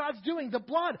what God's doing. The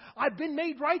blood, I've been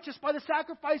made righteous by the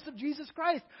sacrifice of Jesus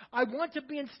Christ. I want to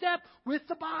be in step with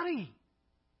the body.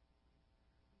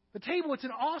 The table, it's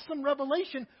an awesome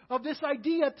revelation of this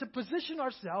idea to position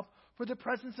ourselves for the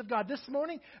presence of God. This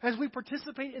morning, as we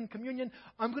participate in communion,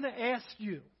 I'm going to ask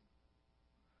you,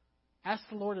 ask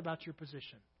the Lord about your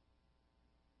position.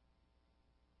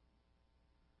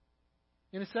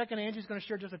 In a second, Angie's going to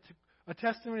share just a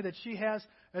testimony that she has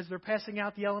as they're passing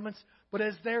out the elements. But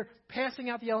as they're passing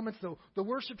out the elements, the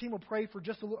worship team will play for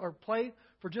just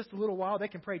a little while. They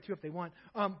can pray too if they want.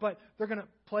 But they're going to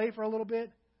play for a little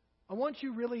bit. I want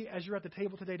you really, as you're at the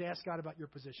table today, to ask God about your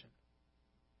position.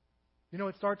 You know,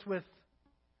 it starts with,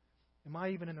 am I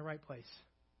even in the right place?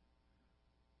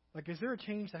 Like, is there a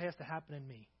change that has to happen in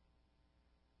me?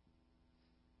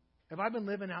 Have I been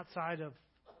living outside of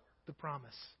the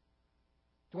promise?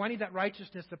 Do I need that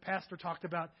righteousness the pastor talked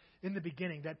about in the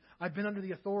beginning, that I've been under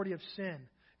the authority of sin,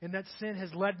 and that sin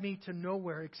has led me to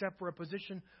nowhere except for a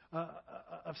position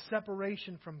of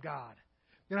separation from God?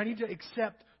 then I need to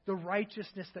accept the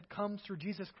righteousness that comes through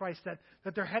Jesus Christ, that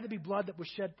there had to be blood that was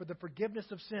shed for the forgiveness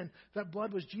of sin. That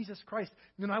blood was Jesus Christ.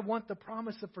 And then I want the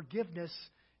promise of forgiveness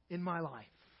in my life.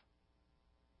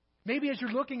 Maybe as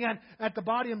you're looking at the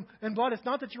body and blood, it's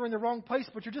not that you're in the wrong place,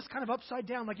 but you're just kind of upside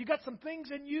down. Like you got some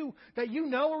things in you that you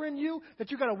know are in you,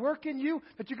 that you got to work in you,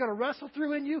 that you got to wrestle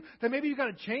through in you, that maybe you got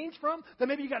to change from, that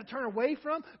maybe you got to turn away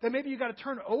from, that maybe you got to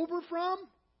turn over from.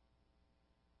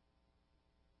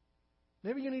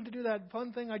 Maybe you need to do that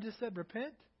fun thing I just said,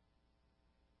 repent.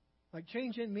 Like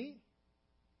change in me.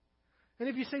 And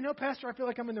if you say, no, Pastor, I feel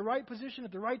like I'm in the right position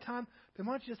at the right time, then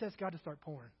why don't you just ask God to start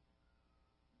pouring?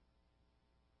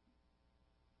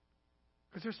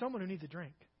 Because there's someone who needs a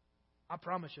drink. I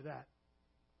promise you that.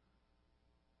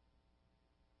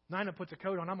 Nina puts a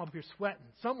coat on. I'm up here sweating.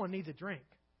 Someone needs a drink.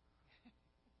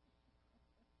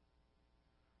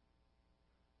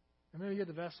 And maybe you're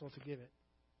the vessel to give it.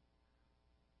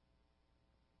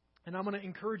 And I'm going to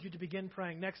encourage you to begin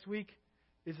praying. Next week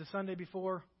is the Sunday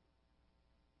before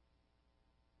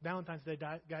Valentine's Day,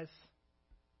 guys.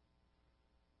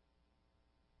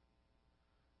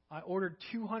 I ordered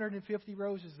 250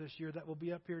 roses this year that will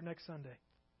be up here next Sunday.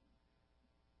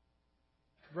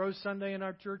 Rose Sunday in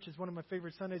our church is one of my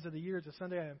favorite Sundays of the year. It's a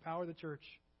Sunday I empower the church.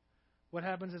 What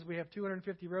happens is we have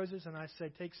 250 roses, and I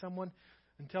say, take someone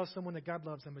and tell someone that God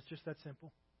loves them. It's just that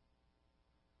simple.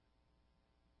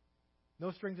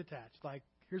 No strings attached. Like,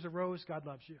 here's a rose, God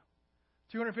loves you.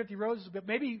 250 roses, but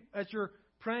maybe as you're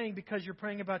praying, because you're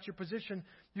praying about your position,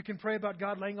 you can pray about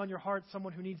God laying on your heart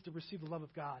someone who needs to receive the love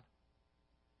of God.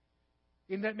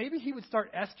 In that maybe he would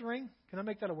start estering. Can I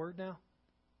make that a word now?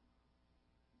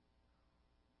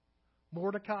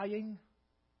 Mordecaiing.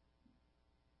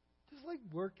 Just like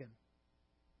working.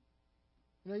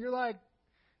 You know, you're like,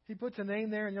 he puts a name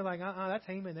there and you're like, that's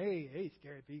Haman. They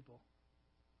scary people.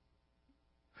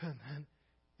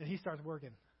 And he starts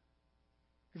working.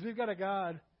 Because we've got a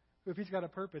God who, if he's got a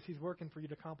purpose, he's working for you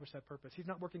to accomplish that purpose. He's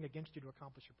not working against you to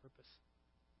accomplish your purpose.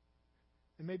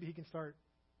 And maybe he can start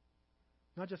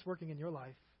not just working in your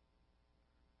life,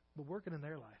 but working in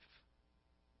their life.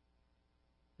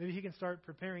 Maybe he can start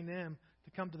preparing them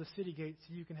to come to the city gate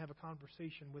so you can have a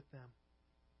conversation with them.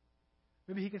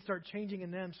 Maybe he can start changing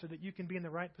in them so that you can be in the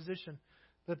right position,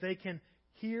 that they can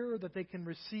hear, that they can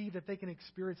receive, that they can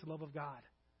experience the love of God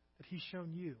that he's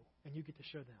shown you, and you get to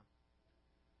show them.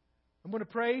 I'm going to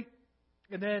pray,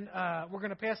 and then we're going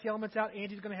to pass the elements out.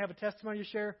 Angie's going to have a testimony to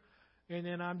share. And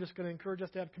then I'm just going to encourage us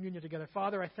to have communion together.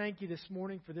 Father, I thank you this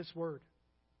morning for this word.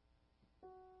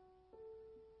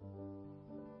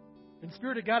 And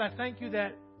Spirit of God, I thank you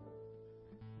that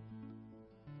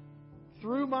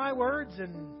through my words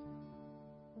and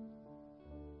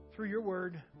through your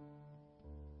word,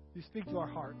 you speak to our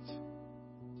hearts.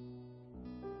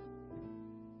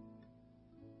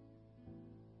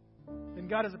 And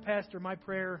God, as a pastor, my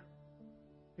prayer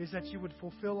is that you would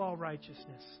fulfill all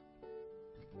righteousness.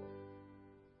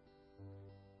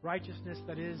 Righteousness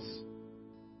that is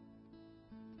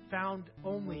found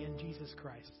only in Jesus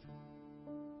Christ.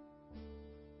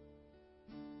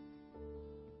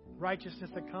 Righteousness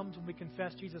that comes when we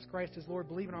confess Jesus Christ as Lord,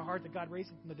 believe in our heart that God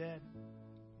raised him from the dead.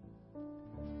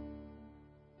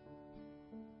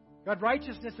 God,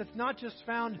 righteousness that's not just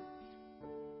found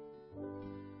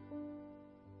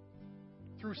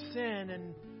through sin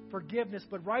and forgiveness,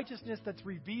 but righteousness that's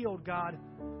revealed, God,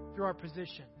 through our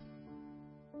position.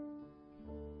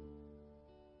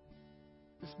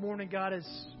 This morning, God, as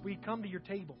we come to your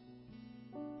table,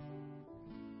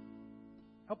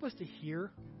 help us to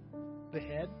hear the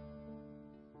head.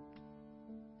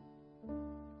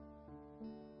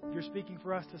 If you're speaking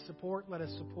for us to support, let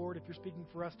us support. If you're speaking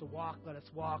for us to walk, let us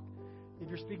walk. If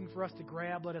you're speaking for us to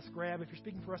grab, let us grab. If you're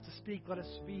speaking for us to speak, let us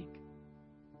speak.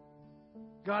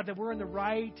 God, that we're in the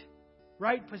right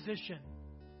position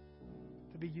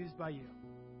to be used by you.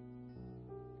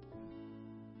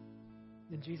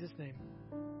 In Jesus' name.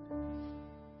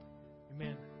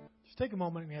 Amen. Just take a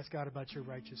moment and ask God about your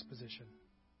righteous position.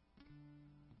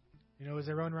 You know, is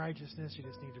there unrighteousness you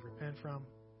just need to repent from?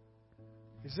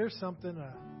 Is there something,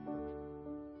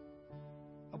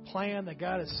 a plan that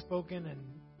God has spoken and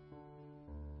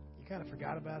you kind of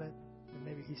forgot about it, and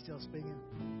maybe he's still speaking?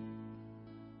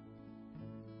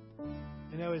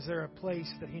 You know, is there a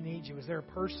place that he needs you? Is there a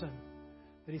person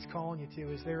that he's calling you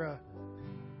to? Is there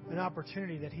an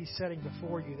opportunity that he's setting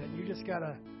before you that you just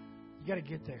gotta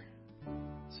get there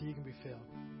so you can be filled?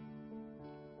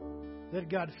 Let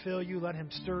God fill you. Let him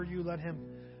stir you. Let him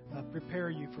prepare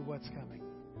you for what's coming.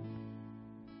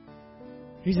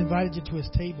 He's invited you to his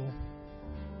table,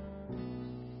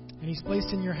 and he's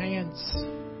placed in your hands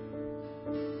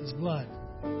his blood,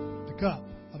 the cup,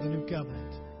 of the new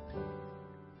covenant.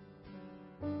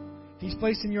 He's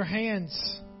placed in your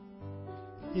hands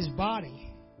His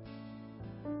body,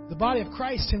 the body of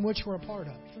Christ in which we're a part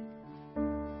of.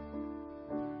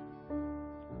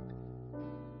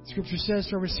 Scripture says,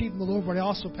 "For I received from the Lord what I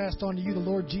also passed on to you, the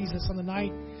Lord Jesus, on the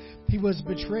night He was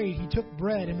betrayed. He took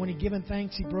bread, and when He given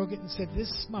thanks, He broke it and said, 'This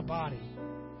is my body,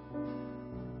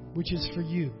 which is for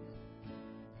you.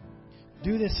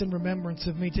 Do this in remembrance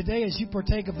of me.'" Today, as you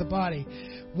partake of the body,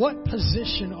 what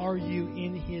position are you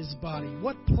in His body?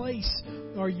 What place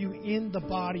are you in the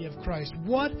body of Christ?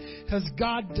 What has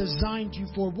God designed you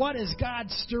for? What is God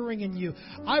stirring in you?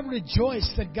 I rejoice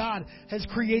that God has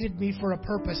created me for a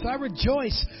purpose. I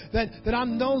rejoice that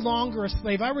I'm no longer a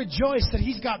slave. I rejoice that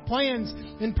He's got plans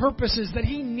and purposes, that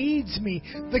He needs me.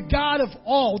 The God of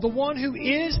all, the one who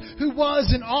is, who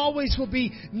was, and always will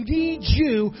be, needs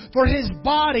you for His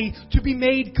body to be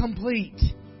made complete.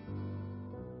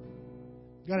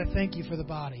 God, I thank you for the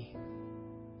body.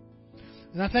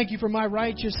 And I thank you for my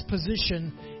righteous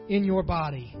position in your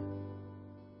body.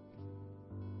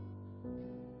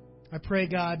 I pray,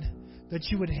 God, that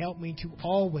you would help me to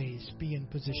always be in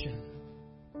position.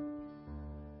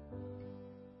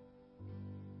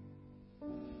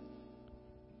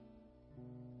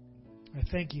 I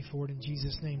thank you for it. In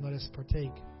Jesus' name, let us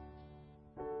partake.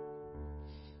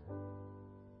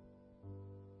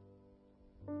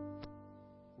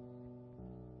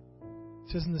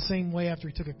 It says in the same way, after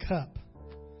He took a cup,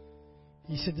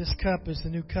 He said, "This cup is the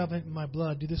new covenant in my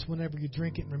blood. Do this whenever you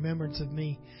drink it in remembrance of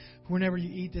me. Whenever you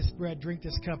eat this bread, drink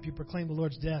this cup, you proclaim the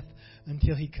Lord's death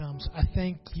until He comes." I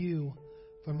thank you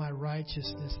for my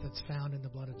righteousness that's found in the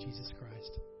blood of Jesus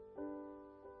Christ.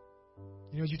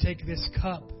 You know, as you take this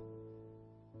cup,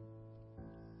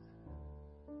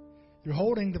 you're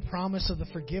holding the promise of the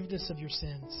forgiveness of your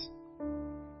sins.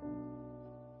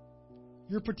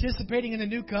 You're participating in the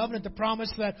new covenant, the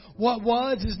promise that what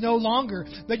was is no longer,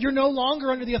 that you're no longer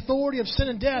under the authority of sin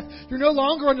and death. You're no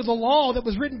longer under the law that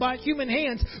was written by human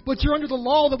hands, but you're under the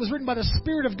law that was written by the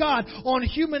Spirit of God on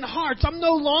human hearts. I'm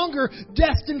no longer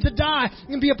destined to die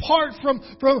and be apart from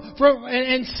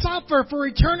and suffer for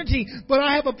eternity, but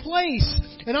I have a place,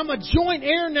 and I'm a joint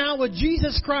heir now with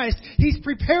Jesus Christ. He's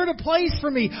prepared a place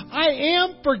for me. I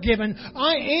am forgiven.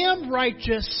 I am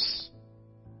righteous.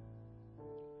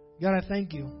 God, I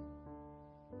thank you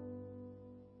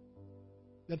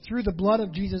that through the blood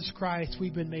of Jesus Christ,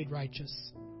 we've been made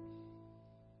righteous.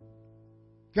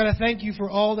 God, I thank you for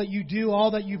all that you do, all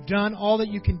that you've done, all that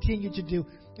you continue to do.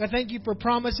 I thank you for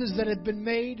promises that have been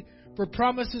made, for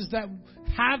promises that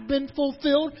have been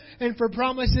fulfilled, and for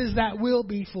promises that will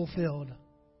be fulfilled.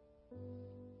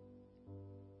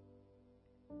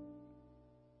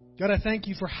 God, I thank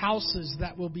you for houses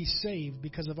that will be saved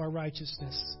because of our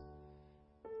righteousness.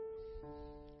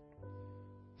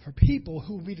 For people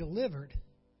who will be delivered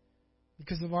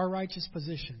because of our righteous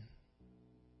position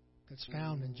that's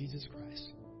found in Jesus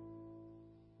Christ.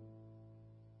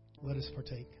 Let us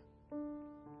partake.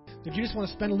 If you just want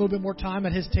to spend a little bit more time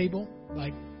at His table,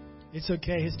 it's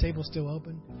okay, His table's still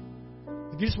open.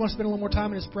 If you just want to spend a little more time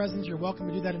in His presence, you're welcome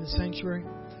to do that in the sanctuary.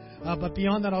 But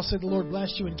beyond that, I'll say the Lord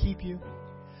bless you and keep you.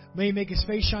 May He make His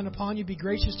face shine upon you, be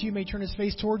gracious to you, may He turn His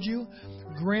face towards you,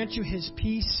 grant you His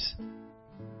peace,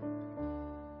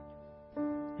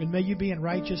 and may you be in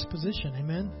righteous position.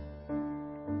 Amen.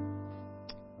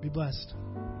 Be blessed.